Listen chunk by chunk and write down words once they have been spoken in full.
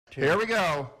Here we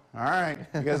go. All right.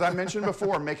 Because I mentioned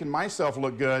before, making myself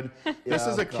look good. This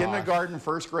is a kindergarten,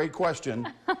 first grade question.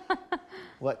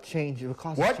 What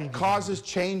causes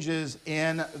changes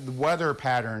in the weather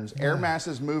patterns? Air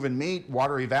masses move and meet,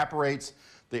 water evaporates,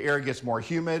 the air gets more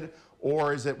humid,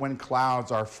 or is it when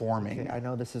clouds are forming? Okay, I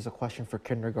know this is a question for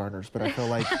kindergartners, but I feel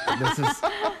like this is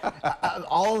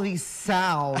all of these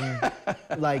sound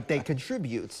like they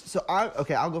contribute. So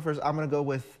I'll go first. I'm gonna go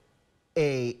with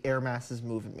A, air masses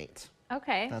move and meet.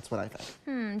 Okay. That's what I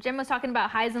think. Jim was talking about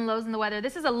highs and lows in the weather.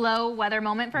 This is a low weather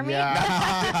moment for me.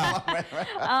 Yeah.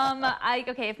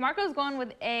 Okay, if Marco's going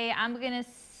with A, I'm gonna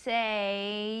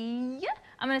say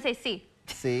C.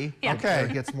 C? Yeah. Okay.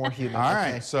 It gets more humid. All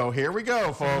right, so here we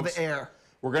go, folks. The air.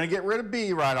 We're going to get rid of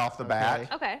B right off the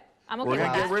bat. Okay, I'm okay We're with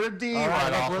going to that. get rid of D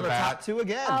right off the bat. Top two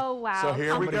again. Oh, wow. So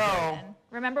here we go.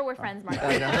 Remember, we're friends, Marco.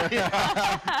 Not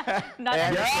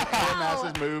And enemies. air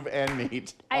masses move and meet.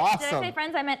 Did I Awesome. say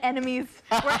friends? I meant enemies.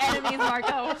 We're enemies,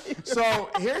 Marco. So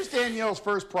here's Danielle's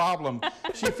first problem.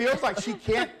 She feels like she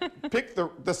can't pick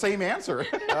the same answer.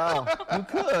 Oh, you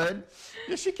could.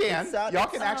 Yes, she can. Y'all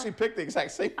can actually pick the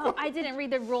exact same one. I didn't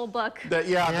read the rule book. There is.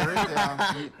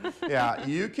 Yeah,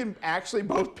 you can actually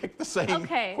both pick the same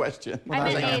question. I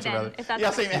meant A answer, then, rather. if that's yeah,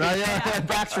 okay. same answer.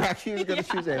 Backtrack. She's going to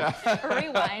choose A.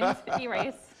 Rewind, erase.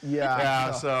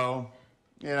 Yeah, so,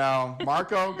 you know,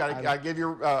 Marco, got to give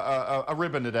you a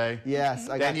ribbon today. Yes.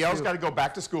 Danielle's got to go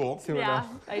back to school. Yeah,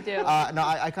 I do. No,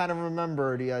 I kind of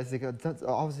remembered,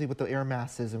 obviously with the air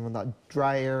masses and when the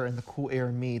dry air and the cool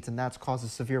air meets, and that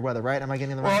causes severe weather, right? Am I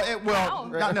getting the right? Well,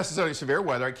 not necessarily severe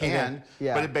weather. It can,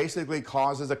 yeah. but it basically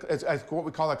causes it's what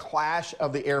we call a clash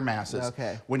of the air masses.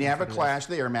 Okay. When you have a clash of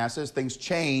the air masses, things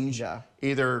change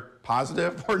either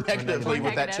positive or negatively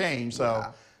with that change. So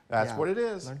that's what it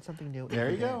is. Learn something new.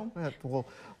 There you go. Well,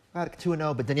 I got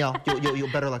 2-0, but Danielle, you'll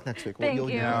better luck next week. Thank you.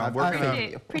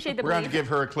 We're Appreciate the going to have to give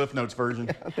her a Cliff Notes version.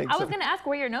 I was going to ask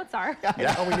where your notes are.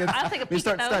 I'll take a peek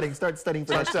start at those. studying.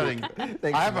 Start studying.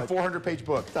 I have a 400-page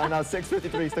book. Time now,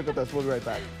 6:53. Stick with us. We'll be right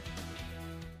back.